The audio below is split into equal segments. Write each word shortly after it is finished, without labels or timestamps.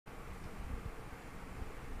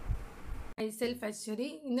Myself Ashwari.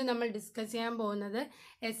 ഇന്ന് നമ്മൾ discuss ചെയ്യാൻ പോകുന്നത്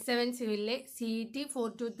S7 സിവിലിലെ CET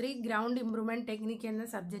 423 ground improvement technique എന്ന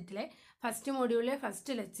സബ്ജക്റ്റിലെ ഫസ്റ്റ് മൊഡ്യൂളിലെ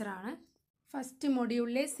ഫസ്റ്റ് ലെക്ചറാണ്. ഫസ്റ്റ്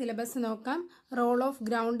മൊഡ്യൂളിലെ സിലബസ് നോക്കാം. Role of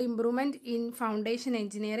ground improvement in foundation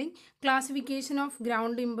engineering, classification of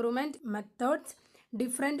ground improvement methods,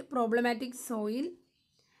 different problematic soil,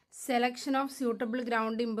 selection of suitable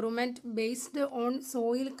ground improvement based on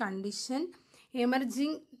soil condition,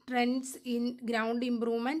 emerging trends in ground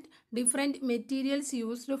improvement, different materials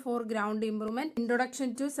used for ground improvement,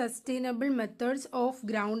 introduction to sustainable methods of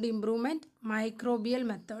ground improvement, microbial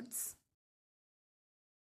methods.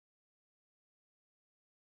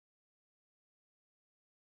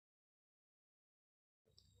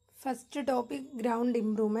 First topic, ground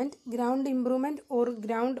improvement. Ground improvement or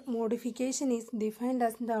ground modification is defined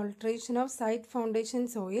as the alteration of site foundation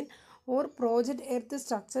soil or project earth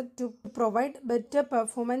structure to provide better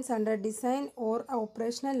performance under design or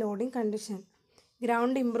operational loading condition.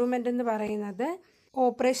 Ground improvement എന്ന് പറയുന്നത്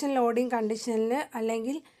operation loading കണ്ടീഷനിൽ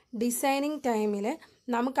അല്ലെങ്കിൽ designing ടൈമിൽ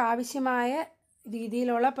നമുക്ക് ആവശ്യമായ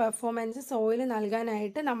രീതിയിലുള്ള performance soil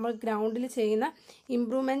നൽകാനായിട്ട് നമ്മൾ ഗ്രൗണ്ടിൽ ചെയ്യുന്ന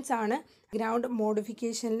ഇംപ്രൂവ്മെൻറ്റ്സ് ആണ് ഗ്രൗണ്ട്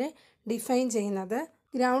മോഡിഫിക്കേഷനിൽ ഡിഫൈൻ ചെയ്യുന്നത്.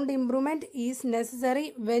 Ground improvement is necessary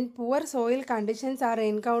when poor soil conditions R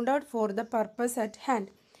encountered for the purpose at hand.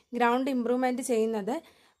 Ground improvement ചെയ്യുന്നത്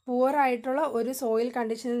പുവർ ആയിട്ടുള്ള ഒരു സോയിൽ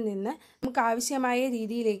കണ്ടീഷനിൽ നിന്ന് നമുക്ക് ആവശ്യമായ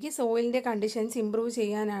രീതിയിലേക്ക് സോയിലിൻ്റെ കണ്ടീഷൻസ് ഇംപ്രൂവ്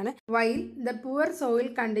ചെയ്യാനാണ്. While the poor soil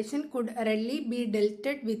condition could readily B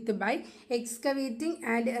ഡെൽറ്റഡ് with by excavating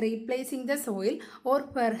and replacing the soil or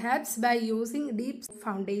perhaps by using deep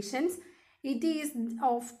foundations, it is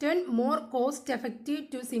often more cost effective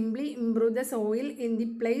to simply improve the soil in the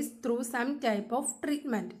place through some type of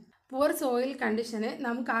treatment. Poor soil condition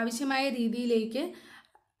നമുക്ക് ആവശ്യമായ രീതിയിലേക്ക്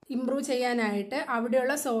improve ചെയ്യാനായിട്ട്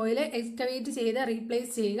അവിടെയുള്ള soil excavate ചെയ്ത് replace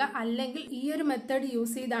ചെയ്യുക, അല്ലെങ്കിൽ ഈ ഒരു മെത്തേഡ്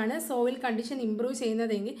യൂസ് ചെയ്താണ് സോയിൽ കണ്ടീഷൻ ഇംപ്രൂവ്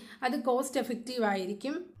ചെയ്യുന്നതെങ്കിൽ അത് കോസ്റ്റ് എഫക്റ്റീവ്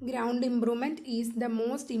ആയിരിക്കും. Ground improvement is the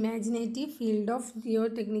most imaginative field of Jio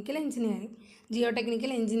technical engineering. Jio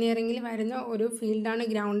technical എഞ്ചിനീയറിംഗിൽ വരുന്ന ഒരു ഫീൽഡാണ്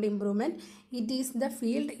ground improvement. It is the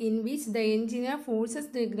field in which the engineer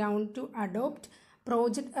forces the ground to adopt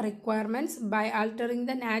project requirements by altering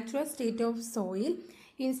the natural state of soil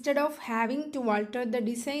instead of having to alter the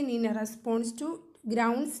design in response to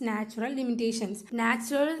ground's natural limitations.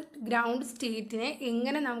 Natural ground സ്റ്റേറ്റിനെ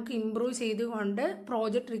എങ്ങനെ നമുക്ക് improve ചെയ്തുകൊണ്ട്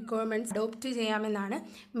project requirements adopt ചെയ്യാമെന്നാണ്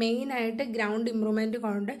മെയിനായിട്ട് ground improvement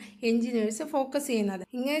കൊണ്ട് engineers focus ചെയ്യുന്നത്.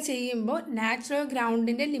 ഇങ്ങനെ ചെയ്യുമ്പോൾ natural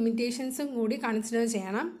ഗ്രൗണ്ടിൻ്റെ ലിമിറ്റേഷൻസും കൂടി കൺസിഡർ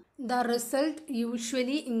ചെയ്യണം. The result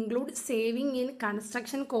usually include saving in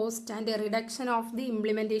construction cost and a reduction of the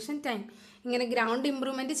implementation time. ഇങ്ങനെ ഗ്രൗണ്ട്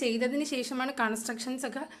ഇംപ്രൂവ്മെൻറ്റ് ചെയ്തതിന് ശേഷമാണ് കൺസ്ട്രക്ഷൻസ്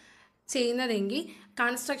ഒക്കെ ചെയ്യുന്നതെങ്കിൽ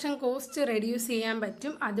കൺസ്ട്രക്ഷൻ കോസ്റ്റ് റെഡ്യൂസ് ചെയ്യാൻ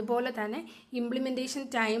പറ്റും, അതുപോലെ തന്നെ ഇംപ്ലിമെൻറ്റേഷൻ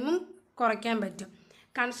ടൈമും കുറയ്ക്കാൻ പറ്റും.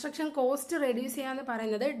 കൺസ്ട്രക്ഷൻ കോസ്റ്റ് റെഡ്യൂസ് ചെയ്യാന്ന്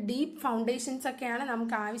പറയുന്നത് ഡീപ്പ് ഫൗണ്ടേഷൻസ് ഒക്കെയാണ്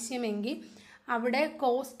നമുക്ക് ആവശ്യമെങ്കിൽ അവിടെ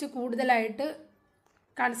കോസ്റ്റ് കൂടുതലായിട്ട്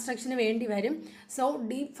കൺസ്ട്രക്ഷന് വേണ്ടി വരും. സോ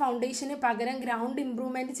ഡീപ്പ് ഫൗണ്ടേഷന് പകരം ഗ്രൗണ്ട്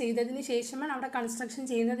ഇംപ്രൂവ്മെൻറ്റ് ചെയ്തതിന് ശേഷമാണ് അവിടെ കൺസ്ട്രക്ഷൻ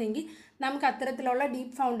ചെയ്യുന്നതെങ്കിൽ നമുക്ക് അത്തരത്തിലുള്ള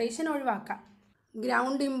ഡീപ്പ് ഫൗണ്ടേഷൻ ഒഴിവാക്കാം.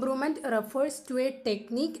 Ground improvement refers to A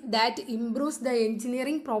technique that improves the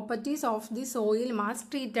engineering properties of the soil mass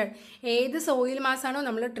treated. ഏത് സോയിൽ മാസാണോ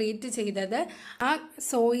നമ്മൾ ട്രീറ്റ് ചെയ്തത് ആ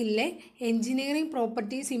സോയിലിലെ എഞ്ചിനീയറിംഗ്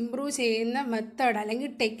പ്രോപ്പർട്ടീസ് ഇംപ്രൂവ് ചെയ്യുന്ന മെത്തേഡ്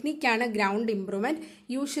അല്ലെങ്കിൽ ടെക്നിക്കാണ് ground improvement.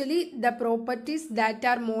 Usually the properties that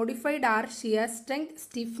are modified R shear strength,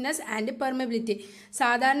 stiffness and permeability.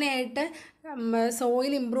 സാധാരണയായിട്ട്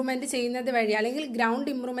soil improvement ചെയ്യുന്നത് വഴി അല്ലെങ്കിൽ ഗ്രൗണ്ട്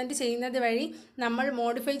ഇംപ്രൂവ്മെൻറ്റ് ചെയ്യുന്നത് വഴി നമ്മൾ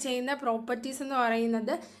മോഡിഫൈ ചെയ്യുന്ന പ്രോപ്പർട്ടീസ് എന്ന്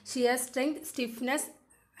പറയുന്നത് shear strength, stiffness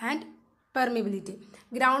and permeability.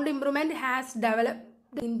 Ground improvement has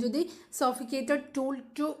developed in to the സോഫിക്കേറ്റഡ് tool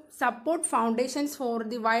to support foundations for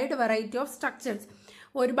the wide variety of structures.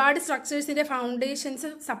 ഒരുപാട് സ്ട്രക്ചേഴ്സിൻ്റെ ഫൗണ്ടേഷൻസ്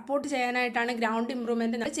സപ്പോർട്ട് ചെയ്യാനായിട്ടാണ് ഗ്രൗണ്ട്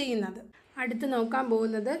ഇംപ്രൂവ്മെൻറ്റ് ചെയ്യുന്നത്. അടുത്ത് നോക്കാൻ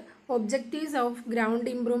പോകുന്നത് objectives of ground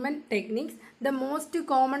improvement techniques. The most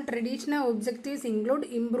common traditional objectives include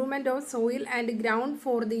improvement of soil and ground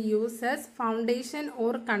for the users, foundation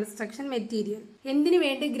or construction material. എന്തിനു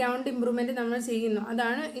വേണ്ടി ground improvement നമ്മൾ ചെയ്യുന്നു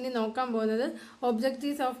അതാണ് ഇനി നോക്കാൻ പോകുന്നത്.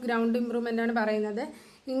 ഒബ്ജക്റ്റീവ്സ് ഓഫ് ഗ്രൗണ്ട് ഇംപ്രൂവ്മെൻ്റ് ആണ് പറയുന്നത്.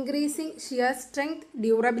 Increasing shear strength,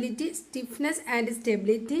 durability, stiffness and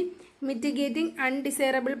stability, mitigating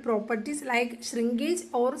undesirable properties like shrinkage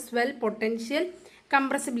or swell potential,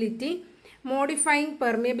 compressibility, modifying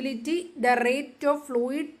permeability, the rate of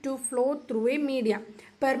fluid to flow through a medium.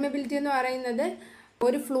 Permeability എന്ന് പറയുന്നത്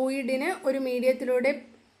ഒരു ഫ്ലൂയിഡിന് ഒരു മീഡിയത്തിലൂടെ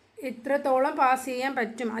എത്രത്തോളം pass ചെയ്യാൻ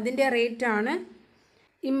പറ്റും അതിൻ്റെ റേറ്റ് ആണ്.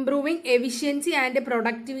 Improving efficiency and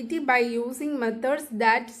productivity by using methods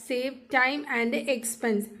that save time and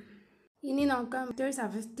expense. ഇനി നോക്കാം factors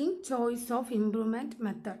affecting choice of improvement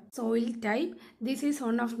method. Soil type. This is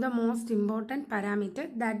one of the most important parameter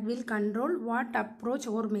that will control what approach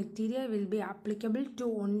or material will be applicable to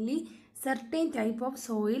only certain type of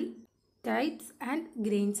soil types and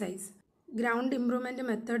grain size. Ground improvement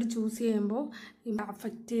method choose ചെയ്യുമ്പോൾ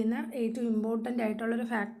affect ചെയ്യുന്ന ഏറ്റവും important ആയിട്ടുള്ളൊരു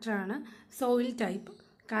ഫാക്ടറാണ് soil type.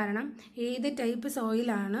 കാരണം ഏത് type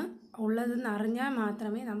സോയിലാണ് ഉള്ളതെന്ന് അറിഞ്ഞാൽ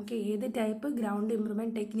മാത്രമേ നമുക്ക് ഏത് ടൈപ്പ് ഗ്രൗണ്ട്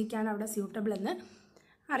ഇംപ്രൂവ്മെൻറ്റ് ടെക്നിക്കാണ് അവിടെ സ്യൂട്ടബിൾ എന്ന്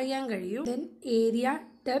അറിയാൻ കഴിയൂ. Then area,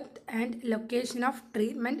 depth and location of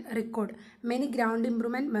treatment record. Many ground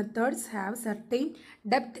improvement methods have certain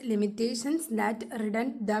depth limitations that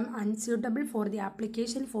റിഡൻഡ് dum unsuitable for the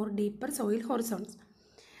application for deeper soil ഹൊറിസോൺസ്.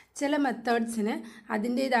 ചില മെത്തേഡ്സിന്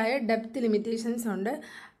അതിൻ്റേതായ ഡെപ്ത് ലിമിറ്റേഷൻസ് ഉണ്ട്.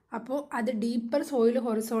 അപ്പോൾ അത് ഡീപ്പർ സോയിൽ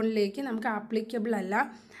ഹൊറിസോണിലേക്ക് നമുക്ക് ആപ്ലിക്കബിൾ അല്ല.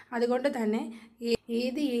 അതുകൊണ്ട് തന്നെ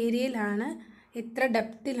ഏത് ഏരിയയിലാണ്, എത്ര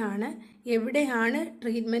ഡെപ്തിലാണ്, എവിടെയാണ്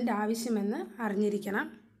ട്രീറ്റ്മെൻറ്റ് ആവശ്യമെന്ന് അറിഞ്ഞിരിക്കണം.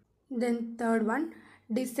 Then third one,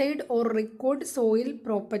 decide or record soil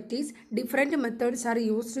properties. Different methods are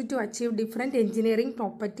used to achieve different engineering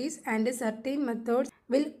properties and certain methods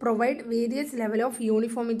will provide various level of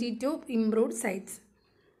uniformity to improved sites.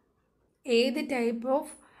 ഏത് ടൈപ്പ്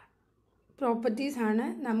ഓഫ് പ്രോപ്പർട്ടീസാണ്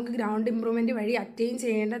നമുക്ക് ground improvement വഴി attain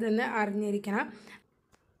ചെയ്യേണ്ടതെന്ന് അറിഞ്ഞിരിക്കണം.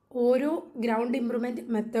 ഓരോ ground improvement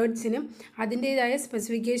മെത്തേഡ്സിനും അതിൻ്റേതായ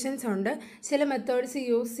specifications ഉണ്ട്. ചില methods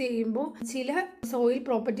use ചെയ്യുമ്പോൾ ചില സോയിൽ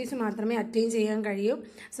പ്രോപ്പർട്ടീസ് മാത്രമേ അറ്റൈൻ ചെയ്യാൻ കഴിയൂ.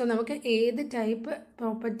 സോ നമുക്ക് ഏത് ടൈപ്പ്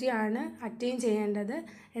പ്രോപ്പർട്ടിയാണ് അറ്റൈൻ ചെയ്യേണ്ടത്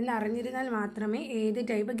എന്ന് അറിഞ്ഞിരുന്നാൽ മാത്രമേ ഏത്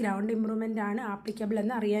ടൈപ്പ് ഗ്രൗണ്ട് ഇംപ്രൂവ്മെൻ്റ് ആണ് ആപ്ലിക്കബിൾ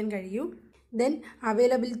എന്ന് അറിയാൻ കഴിയൂ. Then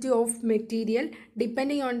availability of material.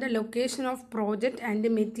 Depending on the location of project and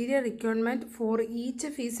the material requirement for each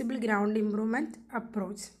feasible ground improvement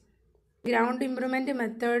approach. Ground improvement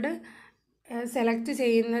method select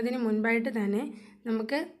ചെയ്യുന്നതിന് മുൻപായിട്ട് തന്നെ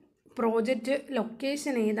നമുക്ക് പ്രോജക്റ്റ്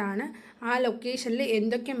ലൊക്കേഷൻ ഏതാണ്, ആ ലൊക്കേഷനിൽ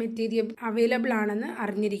എന്തൊക്കെ മെറ്റീരിയൽ അവൈലബിൾ ആണെന്ന്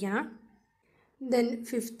അറിഞ്ഞിരിക്കണം. Then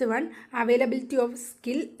fifth one, availability of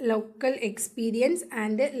skill, local experience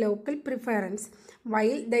and local preference.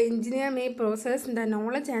 While the engineer may possess the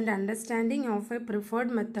knowledge and understanding of a preferred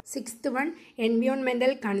method. Sixth one,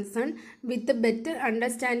 environmental concern. With better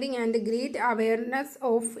understanding and great awareness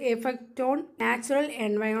of effect on natural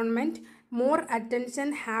environment, more attention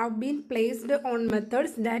have been placed on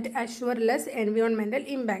methods that assure less environmental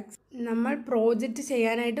impacts. നമ്മൾ project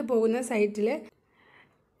ചെയ്യാനായിട്ട് പോകുന്ന സൈറ്റിൽ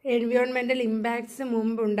environmental impacts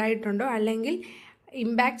മുമ്പ് ഉണ്ടായിട്ടുണ്ടോ അല്ലെങ്കിൽ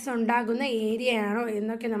impacts ഉണ്ടാകുന്ന area ആണോ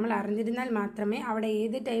എന്നൊക്കെ നമ്മൾ അറിഞ്ഞിരുന്നാൽ മാത്രമേ അവിടെ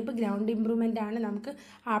ഏത് ടൈപ്പ് ഗ്രൗണ്ട് ഇംപ്രൂവ്മെൻ്റ് ആണ് നമുക്ക്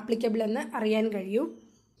ആപ്ലിക്കബിൾ എന്ന് അറിയാൻ കഴിയൂ.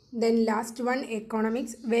 Then last one,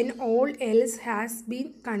 economics. When all else has been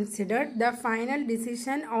considered, the final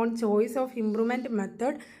decision on choice of improvement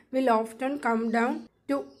method will often come down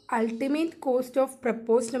to ultimate cost of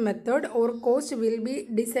proposed method, or cost will be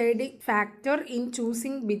deciding factor in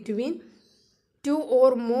choosing between two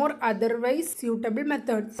or more otherwise suitable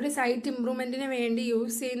methods. ഒരു site ഇംപ്രൂവ്മെൻറ്റിന് വേണ്ടി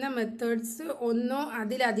use ചെയ്യുന്ന methods ഒന്നോ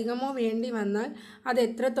അതിലധികമോ വേണ്ടി വന്നാൽ അത്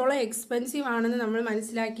എത്രത്തോളം expensive ആണെന്ന് നമ്മൾ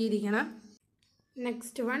മനസ്സിലാക്കിയിരിക്കണം.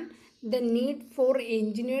 Next one, the need for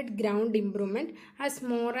engineered ground improvement. As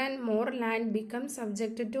more and more land become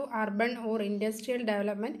subject to urban or industrial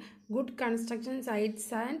development, good construction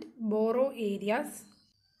sites and borrow areas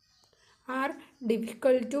are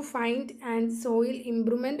difficult to find, and soil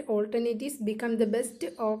improvement alternatives become the best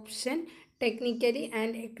option technically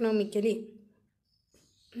and economically.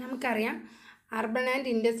 നമുക്കറിയാം urban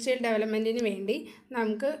and industrial ഡെവലപ്മെൻറ്റിന് വേണ്ടി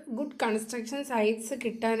നമുക്ക് good construction sites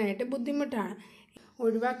കിട്ടാനായിട്ട് ബുദ്ധിമുട്ടാണ്.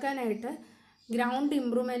 ഒഴിവാക്കാനായിട്ട് ground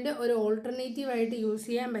improvement ഒരു ഓൾട്ടർനേറ്റീവായിട്ട് use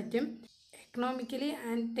ചെയ്യാൻ പറ്റും. Economically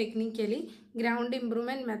and technically ground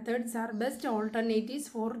improvement methods R best alternatives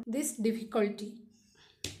for this difficulty.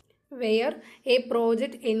 Where a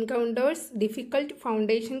project encounters difficult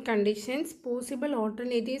foundation conditions, possible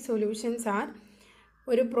alternative solutions are.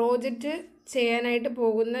 ഒരു project ചെയ്യാനായിട്ട്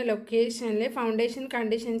പോകുന്ന ലൊക്കേഷനിൽ ഫൗണ്ടേഷൻ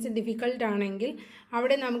കണ്ടീഷൻസ് ഡിഫിക്കൽട്ട് ആണെങ്കിൽ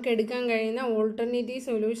അവിടെ നമുക്ക് എടുക്കാൻ കഴിയുന്ന ഓൾട്ടർനേറ്റീവ്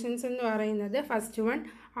സൊല്യൂഷൻസ് എന്ന് പറയുന്നത്, first one,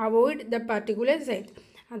 avoid the particular site.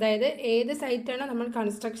 അതായത് ഏത് സൈറ്റാണോ നമ്മൾ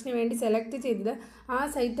കൺസ്ട്രക്ഷന് വേണ്ടി സെലക്ട് ചെയ്തത് ആ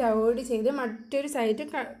സൈറ്റ് അവോയ്ഡ് ചെയ്ത് മറ്റൊരു സൈറ്റ്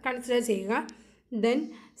കൺസിഡർ ചെയ്യുക. Then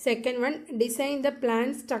second one, design the plan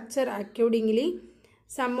structure accordingly.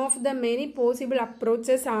 Some of the many possible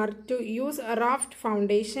approaches are to use a raft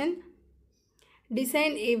foundation,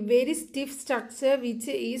 design a very stiff structure which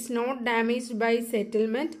is not damaged by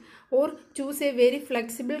settlement, or choose a very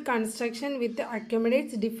flexible construction which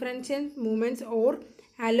accommodates differential movements or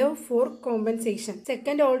allow for compensation.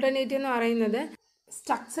 Second alternative എന്ന് പറയുന്നത്,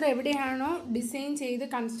 structure എവിടെയാണോ design ചെയ്ത്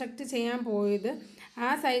construct ചെയ്യാൻ പോയത് ആ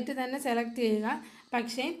site തന്നെ select ചെയ്യുക.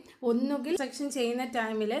 പക്ഷേ ഒന്നുകിൽ കൺസ്ട്രക്ഷൻ ചെയ്യുന്ന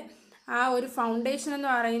ടൈമിൽ ആ ഒരു ഫൗണ്ടേഷൻ എന്ന്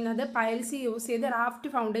പറയുന്നത് പൈൽസ് യൂസ് ചെയ്ത്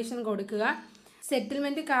റാഫ്റ്റ് ഫൗണ്ടേഷൻ കൊടുക്കുക.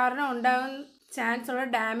 സെറ്റിൽമെൻറ്റ് കാരണം ഉണ്ടാകുന്ന ചാൻസ് ഉള്ള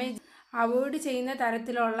ഡാമേജ് അവോയ്ഡ് ചെയ്യുന്ന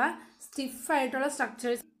തരത്തിലുള്ള സ്റ്റിഫായിട്ടുള്ള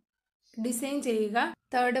സ്ട്രക്ചേഴ്സ് ഡിസൈൻ ചെയ്യുക.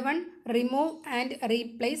 Third one, remove and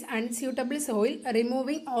replace unsuitable soil,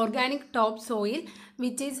 removing organic top soil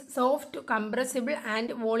which is soft, compressible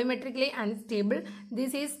and വോളിമെട്രിക്കലി unstable.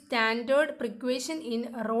 This is standard precaution in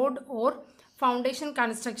road or foundation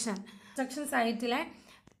construction സൈറ്റിലെ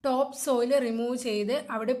top soil remove ചെയ്ത്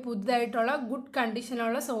അവിടെ പുതുതായിട്ടുള്ള good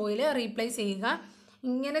കണ്ടീഷനുള്ള soil replace ചെയ്യുക.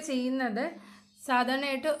 ഇങ്ങനെ ചെയ്യുന്നത്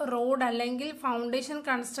സാധാരണയായിട്ട് road അല്ലെങ്കിൽ foundation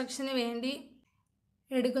കൺസ്ട്രക്ഷന് വേണ്ടി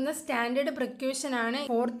എടുക്കുന്ന standard precaution ആണ്.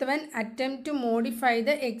 Fourth one, attempt to modify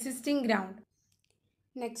the existing ground.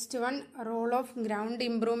 Next one, role of ground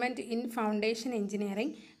improvement in foundation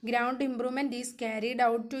engineering. Ground improvement is carried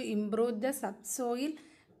out to improve the subsoil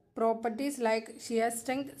properties like shear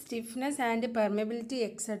strength, stiffness and permeability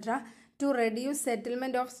etc. to reduce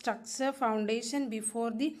settlement of structure foundation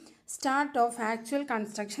before the start of actual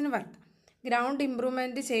construction work. Ground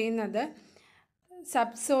improvement ചെയ്യുന്നത്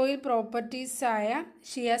സബ്സോയിൽ പ്രോപ്പർട്ടീസായ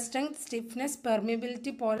shear strength, stiffness,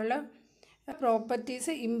 permeability പോലുള്ള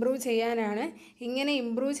properties improve ചെയ്യാനാണ്. ഇങ്ങനെ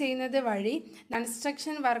improve ചെയ്യുന്നത് വഴി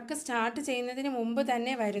construction work start ചെയ്യുന്നതിന് മുമ്പ്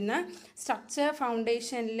തന്നെ വരുന്ന സ്ട്രക്ചർ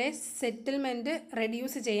ഫൗണ്ടേഷനിലെ സെറ്റിൽമെൻറ്റ്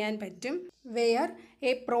റെഡ്യൂസ് ചെയ്യാൻ പറ്റും. Wear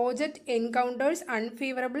A project encounters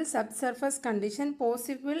unfavourable സബ്സർഫസ് condition,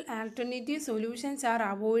 possible alternative solutions R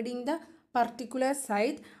avoiding the particular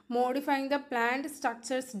site, modifying the planned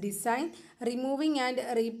structures design, removing and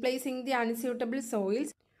replacing the unsuitable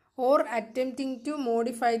soils, or attempting to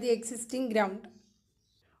modify the existing ground.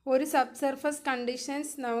 ഒരു സബ്സർഫസ്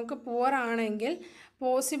conditions നമുക്ക് poor ആണെങ്കിൽ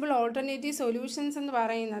possible alternative solutions എന്ന്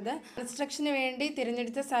പറയുന്നത് കൺസ്ട്രക്ഷന് വേണ്ടി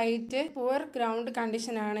തിരഞ്ഞെടുത്ത site poor ground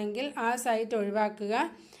condition ആണെങ്കിൽ ആ site ഒഴിവാക്കുക,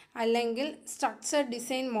 അല്ലെങ്കിൽ സ്ട്രക്ചർ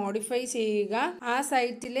ഡിസൈൻ മോഡിഫൈ ചെയ്യുക, ആ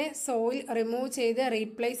സൈറ്റിലെ സോയിൽ റിമൂവ് ചെയ്ത്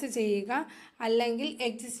റീപ്ലേസ് ചെയ്യുക, അല്ലെങ്കിൽ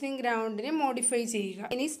എക്സിസ്റ്റിംഗ് ഗ്രൗണ്ടിനെ മോഡിഫൈ ചെയ്യുക.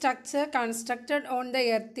 ഇനി structure constructed on the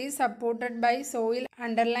earth is supported by soil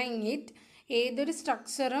underlying it. ഏതൊരു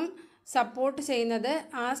സ്ട്രക്ചറും സപ്പോർട്ട് ചെയ്യുന്നത്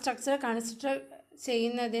ആ സ്ട്രക്ചർ കൺസ്ട്രക്ട്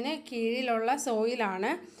ചെയ്യുന്നതിന് കീഴിലുള്ള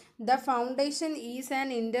സോയിലാണ്. The foundation is an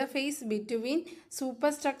interface between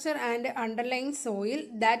superstructure and underlying soil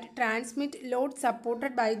that transmit load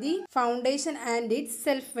supported by the foundation and its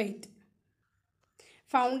self weight.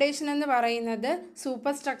 Foundation എന്ന് പറയുന്നത്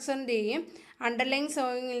super സ്ട്രക്ചറിൻ്റെയും underlying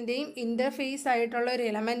സോയിലിൻ്റെയും interface ആയിട്ടുള്ള ഒരു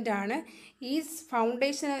element ആണ്. ഈ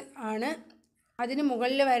ഫൗണ്ടേഷൻ ആണ് അതിന്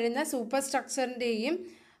മുകളിൽ വരുന്ന സൂപ്പർ സ്ട്രക്ചറിൻ്റെയും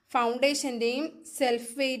ഫൗണ്ടേഷൻ്റെയും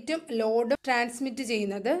സെൽഫ് വെയ്റ്റും ലോഡും ട്രാൻസ്മിറ്റ്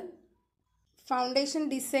ചെയ്യുന്നത്. Foundation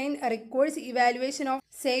design requires evaluation of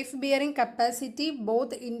safe bearing capacity,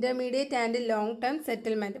 both intermediate and long term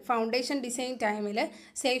settlement. Foundation design ടൈമിൽ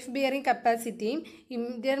safe bearing capacity,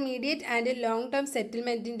 intermediate and long term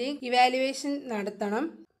settlement evaluation നടത്തണം.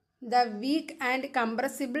 The weak and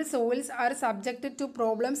compressible soils are subjected to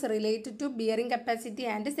problems related to bearing capacity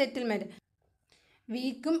and settlement.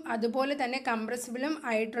 വീക്കും അതുപോലെ തന്നെ കംപ്രസിബിളും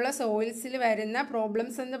ആയിട്ടുള്ള സോയിൽസിൽ വരുന്ന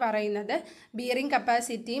problems എന്ന് പറയുന്നത് bearing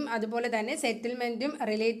കപ്പാസിറ്റിയും അതുപോലെ തന്നെ സെറ്റിൽമെൻറ്റും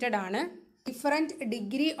റിലേറ്റഡ് ആണ്. Different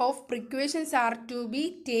degree of precautions R to be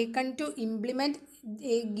taken to implement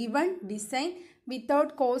A given design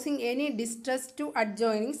without causing any distress to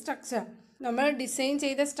adjoining structure. നമ്മൾ ഡിസൈൻ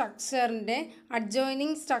ചെയ്ത സ്ട്രക്ചറിൻ്റെ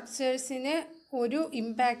അഡ്ജോയിനിങ് സ്ട്രക്ചേഴ്സിന് ഒരു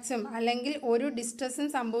ഇമ്പാക്ട്സും അല്ലെങ്കിൽ ഒരു ഡിസ്ട്രസും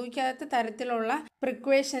സംഭവിക്കാത്ത തരത്തിലുള്ള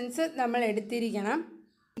പ്രിക്വേഷൻസ് നമ്മൾ എടുത്തിരിക്കണം.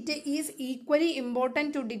 It is equally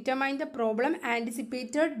important to determine the problem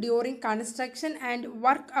anticipated during construction and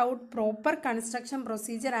work out proper construction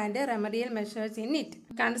procedure and remedial measures in it.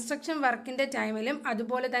 Construction വർക്കിൻ്റെ ടൈമിലും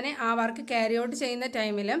അതുപോലെ തന്നെ ആ വർക്ക് ക്യാരി ഔട്ട് ചെയ്യുന്ന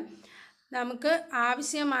ടൈമിലും നമുക്ക്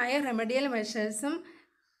ആവശ്യമായ റെമഡിയൽ മെഷേഴ്സും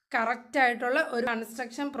കറക്റ്റായിട്ടുള്ള ഒരു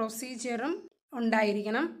കൺസ്ട്രക്ഷൻ പ്രൊസീജിയറും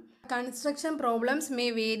ഉണ്ടായിരിക്കണം. Construction problems may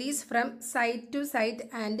varies from site to site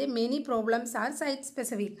and many problems are site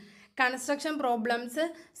specific. Construction problems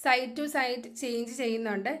site to site change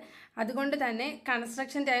ചെയ്യുന്നുണ്ട്. അതുകൊണ്ട് തന്നെ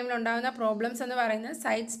കൺസ്ട്രക്ഷൻ ടൈമിൽ ഉണ്ടാകുന്ന പ്രോബ്ലംസ് എന്ന് പറയുന്നത്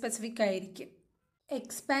സൈറ്റ് സ്പെസിഫിക് ആയിരിക്കും.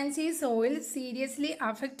 Expansive soil seriously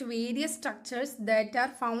affect various structures that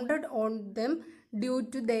are founded on them due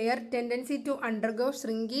to their tendency to undergo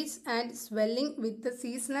shrinkage and swelling with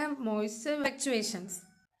seasonal moisture fluctuations.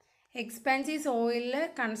 Expansive സോയിലിൽ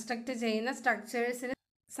construct ചെയ്യുന്ന സ്ട്രക്ചേഴ്സിന്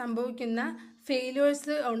സംഭവിക്കുന്ന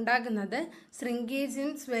ഫെയിലിയേഴ്സ് ഉണ്ടാകുന്നത് ശ്രിങ്കേജും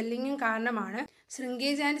സ്വെല്ലിങ്ങും കാരണമാണ്.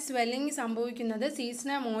 Shrinkage and swelling സംഭവിക്കുന്നത്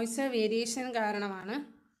seasonal moisture variation കാരണമാണ്.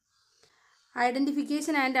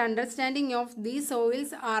 Identification and understanding of these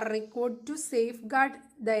soils are required to safe guard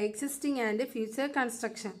the existing and future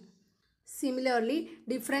construction. Similarly,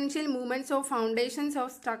 differential movements of foundations of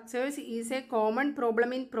structures is a common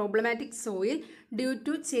problem in problematic soil due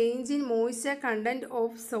to change in moisture content of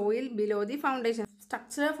soil below the foundation.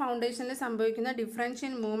 Structural foundationൽ സംഭവിക്കുന്ന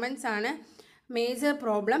differential movements ആണ് major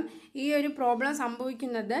problem. ഈ ഒരു problem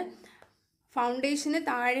സംഭവിക്കുന്നത് ഫൗണ്ടേഷന്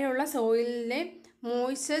താഴെയുള്ള സോയിലിലെ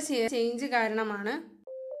moisture change കാരണമാണ്.